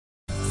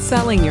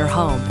Selling your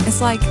home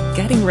is like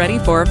getting ready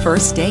for a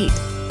first date.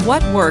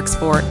 What works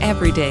for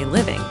everyday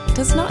living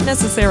does not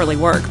necessarily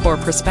work for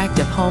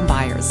prospective home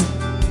buyers.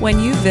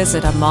 When you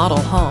visit a model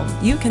home,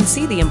 you can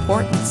see the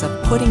importance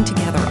of putting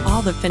together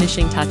all the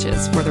finishing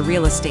touches for the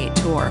real estate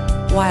tour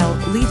while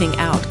leaving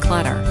out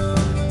clutter.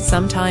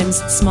 Sometimes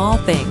small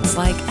things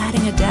like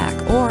adding a deck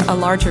or a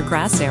larger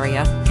grass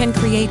area can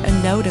create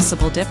a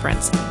noticeable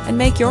difference and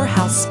make your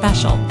house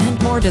special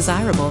and more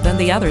desirable than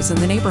the others in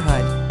the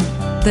neighborhood.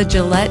 The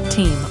Gillette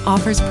team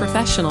offers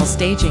professional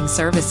staging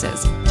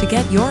services to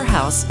get your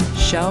house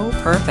show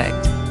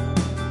perfect.